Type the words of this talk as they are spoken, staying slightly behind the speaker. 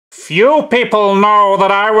Few people know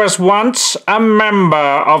that I was once a member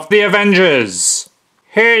of the Avengers.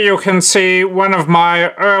 Here you can see one of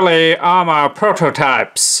my early armor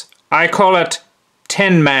prototypes. I call it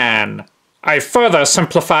Tin Man. I further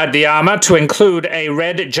simplified the armor to include a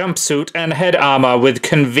red jumpsuit and head armor with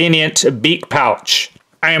convenient beak pouch.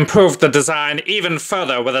 I improved the design even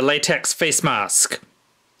further with a latex face mask.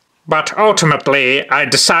 But ultimately, I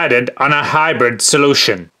decided on a hybrid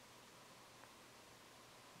solution.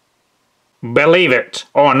 Believe it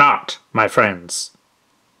or not, my friends.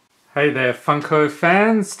 Hey there, Funko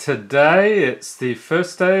fans. Today it's the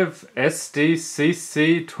first day of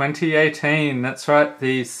SDCC 2018. That's right,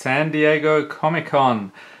 the San Diego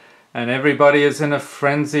Comic-Con. And everybody is in a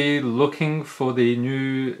frenzy looking for the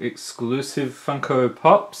new exclusive Funko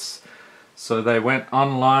Pops. So they went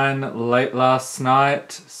online late last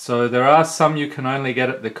night. So there are some you can only get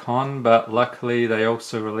at the con, but luckily they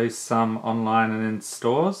also released some online and in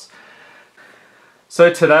stores. So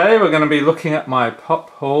today we're going to be looking at my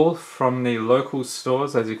pop haul from the local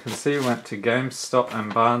stores. As you can see, we went to GameStop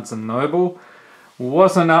and Barnes & Noble.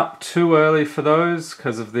 Wasn't up too early for those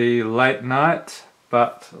because of the late night,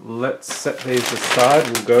 but let's set these aside.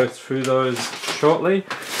 We'll go through those shortly.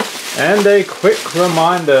 And a quick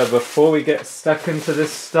reminder before we get stuck into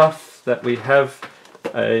this stuff that we have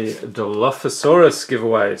a Dilophosaurus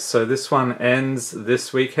giveaway. So this one ends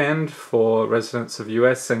this weekend for residents of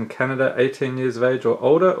US and Canada 18 years of age or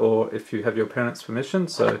older, or if you have your parents' permission.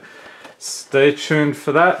 So stay tuned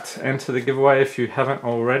for that. Enter the giveaway if you haven't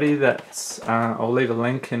already. I'll leave a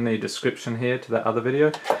link in the description here to that other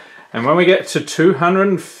video. And when we get to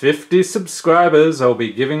 250 subscribers, I'll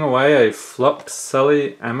be giving away a Flop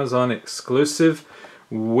Sully Amazon exclusive.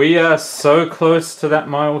 We are so close to that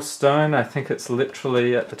milestone. I think it's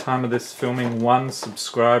literally, at the time of this filming, 1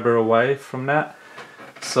 subscriber away from that.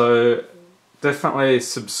 So definitely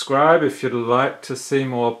subscribe if you'd like to see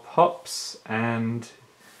more pops and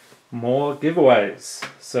more giveaways.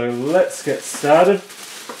 So let's get started.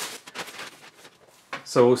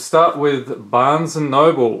 So we'll start with Barnes &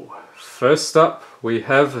 Noble. First up, we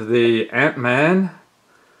have the Ant-Man.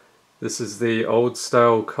 This is the old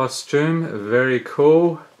style costume, very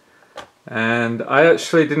cool. And I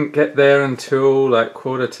actually didn't get there until like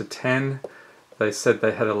 9:45. They said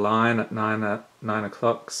they had a line at 9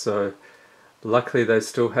 o'clock, so luckily they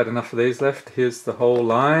still had enough of these left. Here's the whole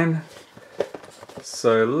line.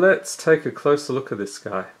 So let's take a closer look at this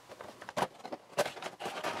guy.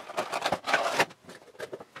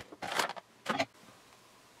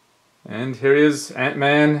 And here he is,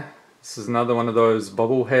 Ant-Man. This is another one of those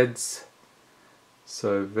bobbleheads.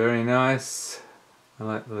 So very nice. I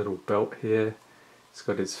like the little belt here. He's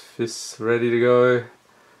got his fists ready to go.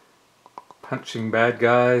 Punching bad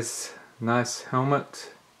guys. Nice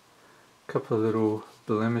helmet. Couple of little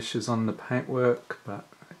blemishes on the paintwork, but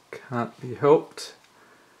it can't be helped.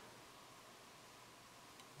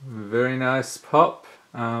 Very nice pop.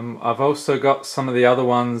 I've also got some of the other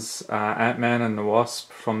ones, Ant-Man and the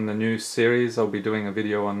Wasp from the new series. I'll be doing a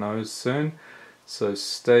video on those soon, so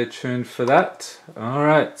stay tuned for that.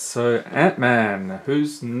 Alright, so Ant-Man,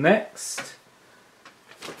 who's next?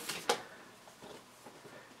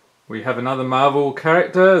 We have another Marvel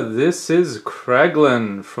character. This is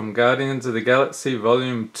Kraglin from Guardians of the Galaxy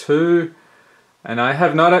Volume 2. And I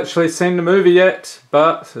have not actually seen the movie yet,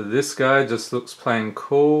 but this guy just looks plain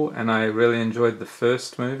cool, and I really enjoyed the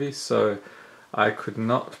first movie, so I could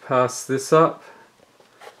not pass this up.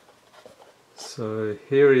 So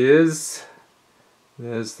here he is.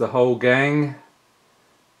 There's the whole gang.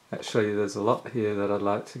 Actually, there's a lot here that I'd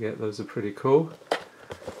like to get. Those are pretty cool.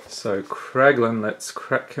 So Kraglin, let's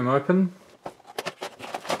crack him open.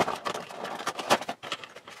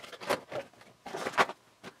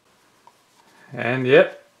 And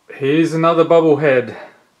yep, here's another bobblehead.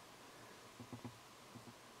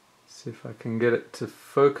 See if I can get it to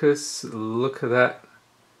focus. Look at that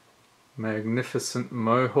magnificent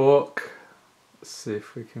mohawk. Let's see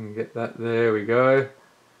if we can get that. There we go.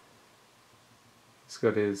 He's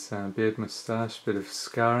got his beard moustache, bit of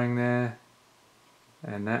scarring there.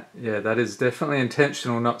 And that, yeah, that is definitely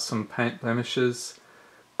intentional, not some paint blemishes.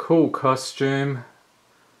 Cool costume.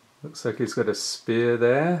 Looks like he's got a spear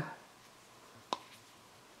there.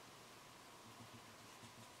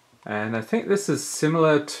 And I think this is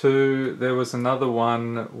similar to, there was another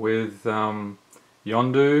one with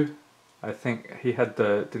Yondu. I think he had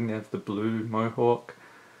didn't he have the blue mohawk?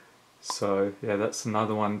 So yeah, that's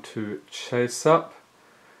another one to chase up.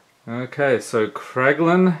 Okay, so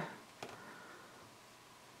Kraglin.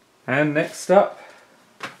 And next up,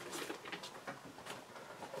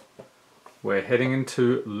 we're heading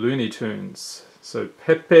into Looney Tunes. So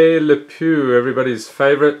Pepe Le Pew, everybody's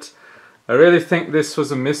favourite. I really think this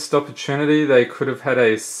was a missed opportunity. They could have had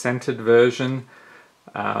a scented version.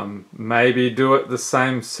 Maybe do it the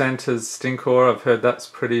same scent as Stinkor. I've heard that's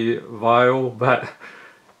pretty vile, but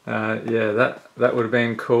yeah, that would have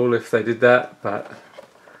been cool if they did that, but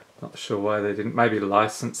not sure why they didn't. Maybe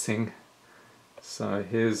licensing. So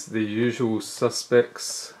here's the usual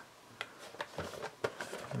suspects.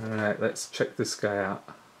 Alright, let's check this guy out.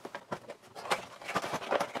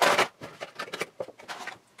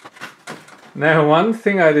 Now, one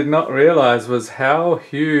thing I did not realize was how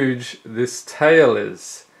huge this tail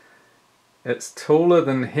is. It's taller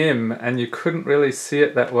than him, and you couldn't really see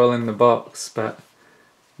it that well in the box, but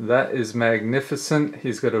that is magnificent.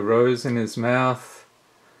 He's got a rose in his mouth,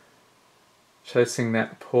 chasing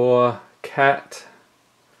that poor cat.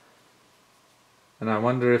 And I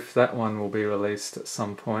wonder if that one will be released at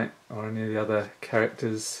some point, or any of the other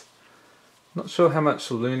characters. Not sure how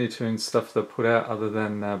much Looney Tunes stuff they put out other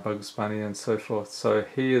than Bugs Bunny and so forth. So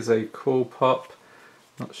he is a cool pop.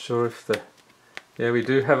 Not sure if the... Yeah, we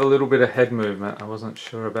do have a little bit of head movement. I wasn't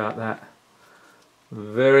sure about that.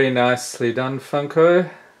 Very nicely done, Funko.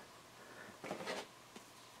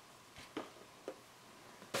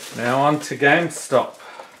 Now on to GameStop.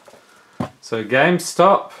 So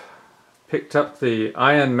GameStop picked up the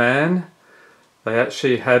Iron Man. They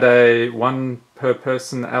actually had a 1 per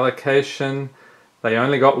person allocation. They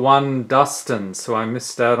only got 1 Dustin, so I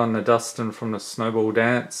missed out on the Dustin from the Snowball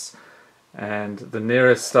Dance. And the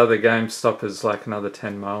nearest other GameStop is like another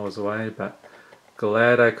 10 miles away, but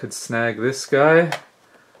glad I could snag this guy.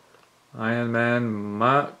 Iron Man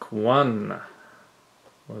Mark 1.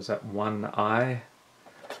 What was that, 1I?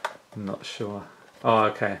 I'm not sure. Oh,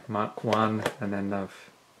 okay, Mark 1, and then I've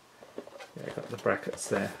got the brackets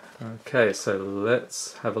there. Okay, so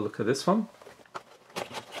let's have a look at this one.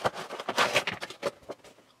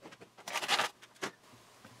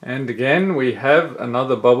 And again, we have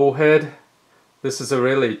another bobblehead. This is a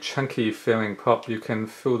really chunky feeling pop. You can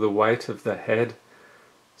feel the weight of the head.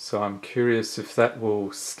 So I'm curious if that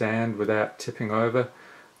will stand without tipping over.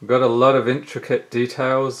 We've got a lot of intricate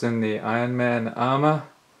details in the Iron Man armor.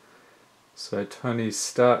 So Tony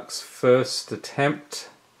Stark's first attempt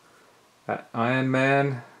at Iron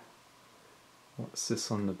Man. What's this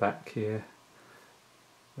on the back here?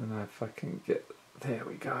 I don't know if I can get... There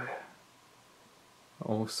we go.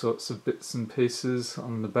 All sorts of bits and pieces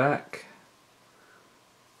on the back.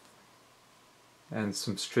 And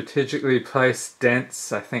some strategically placed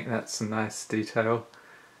dents. I think that's a nice detail.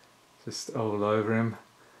 Just all over him.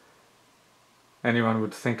 Anyone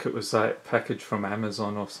would think it was like packaged from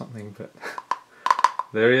Amazon or something, but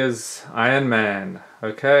there he is, Iron Man.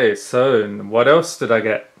 Okay, so what else did I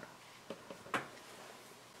get?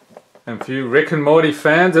 And for you Rick and Morty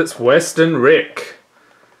fans, it's Western Rick.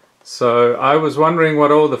 So I was wondering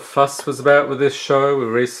what all the fuss was about with this show. We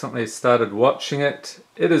recently started watching it.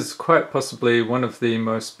 It is quite possibly one of the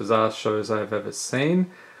most bizarre shows I've ever seen.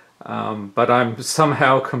 But I'm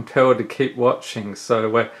somehow compelled to keep watching. So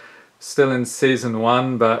we're still in season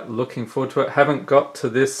 1, but looking forward to it. Haven't got to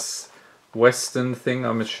this Western thing.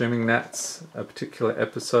 I'm assuming that's a particular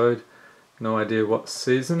episode. No idea what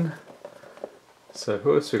season. So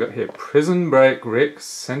who else we got here? Prison Break Rick,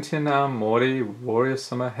 Sentient Arm Morty, Warrior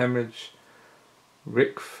Summer Hemorrhage,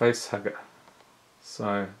 Rick Facehugger.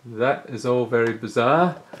 So that is all very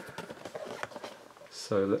bizarre.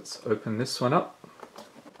 So let's open this one up.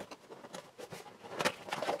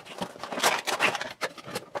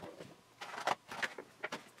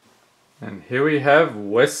 And here we have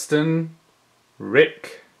Western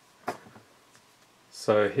Rick.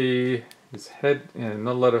 So his head,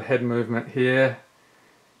 not a lot of head movement here.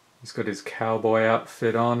 He's got his cowboy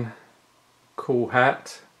outfit on, cool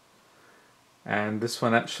hat. And this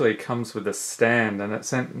one actually comes with a stand, and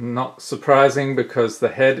it's not surprising because the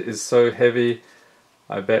head is so heavy.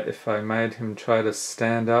 I bet if I made him try to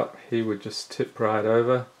stand up, he would just tip right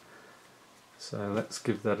over. So let's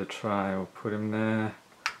give that a try. We'll put him there.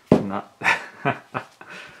 No.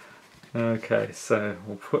 Okay, so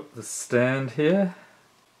we'll put the stand here.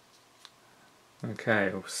 Okay,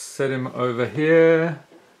 we'll set him over here.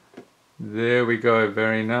 There we go,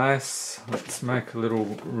 very nice. Let's make a little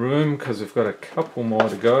room because we've got a couple more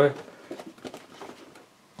to go.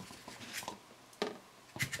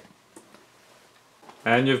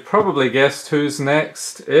 And you've probably guessed who's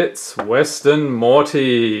next. It's Western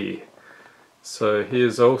Morty. So he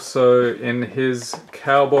is also in his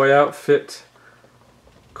cowboy outfit.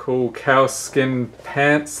 Cool cowskin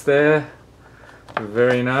pants there.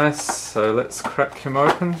 Very nice. So let's crack him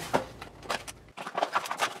open.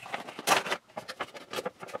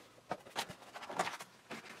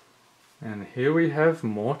 And here we have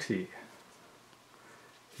Morty.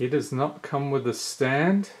 He does not come with a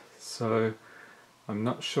stand, so I'm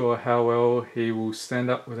not sure how well he will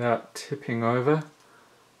stand up without tipping over.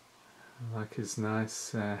 I like his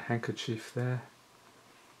nice handkerchief there.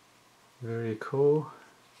 Very cool.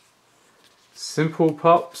 Simple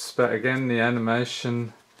pops, but again the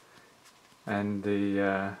animation and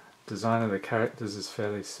the design of the characters is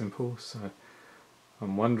fairly simple, so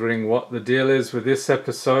I'm wondering what the deal is with this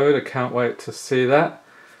episode. I can't wait to see that.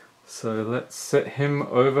 So let's set him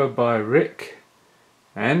over by Rick,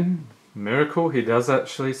 and miracle, he does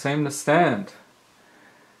actually seem to stand.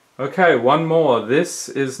 Okay, one more. This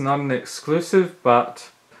is not an exclusive, but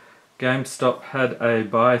GameStop had a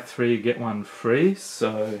buy 3 get 1 free,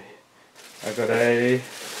 so I got a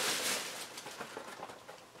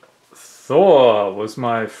Thor was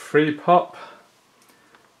my free pop.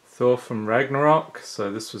 Thor from Ragnarok,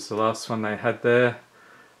 so this was the last one they had there.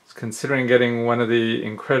 I was considering getting one of the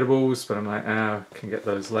Incredibles, but I'm like, I can get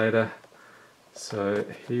those later. So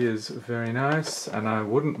he is very nice, and I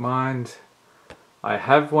wouldn't mind. I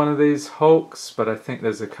have one of these Hulks, but I think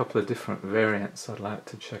there's a couple of different variants I'd like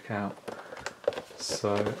to check out.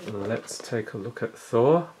 So let's take a look at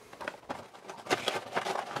Thor.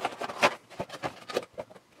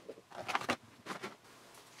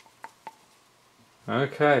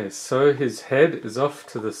 Okay, so his head is off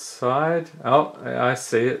to the side. Oh, I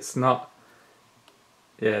see, it's not...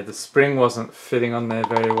 Yeah, the spring wasn't fitting on there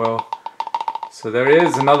very well. So there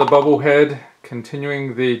is another bobblehead,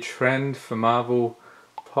 continuing the trend for Marvel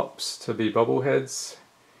pops to be bobbleheads.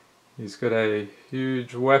 He's got a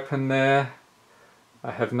huge weapon there.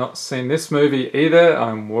 I have not seen this movie either.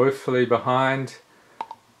 I'm woefully behind,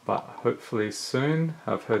 but hopefully soon.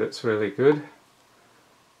 I've heard it's really good.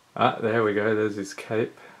 Ah, there we go, there's his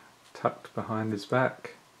cape tucked behind his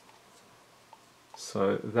back.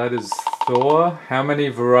 So that is Thor. How many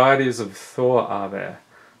varieties of Thor are there?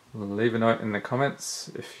 Leave a note in the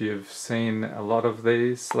comments if you've seen a lot of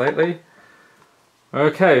these lately.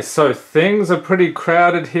 Okay, so things are pretty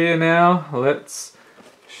crowded here now. Let's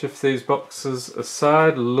shift these boxes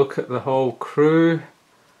aside, look at the whole crew.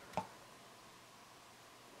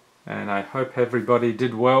 And I hope everybody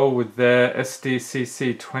did well with their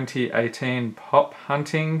SDCC 2018 pop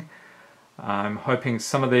hunting. I'm hoping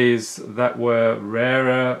some of these that were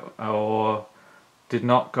rarer or did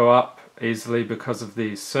not go up easily because of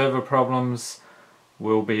the server problems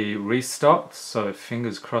will be restocked, so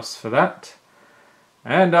fingers crossed for that.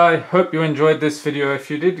 And I hope you enjoyed this video.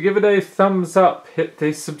 If you did, give it a thumbs up, hit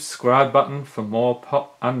the subscribe button for more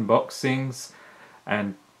pop unboxings,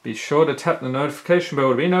 and be sure to tap the notification bell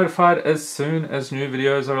to be notified as soon as new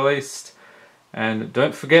videos are released. And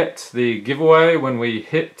don't forget the giveaway when we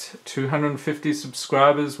hit 250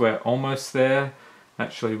 subscribers. We're almost there.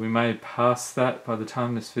 Actually, we may pass that by the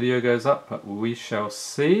time this video goes up, but we shall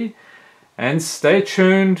see. And stay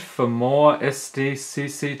tuned for more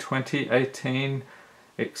SDCC 2018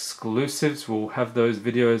 exclusives. We'll have those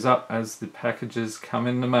videos up as the packages come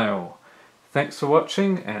in the mail. Thanks for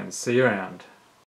watching, and see you around.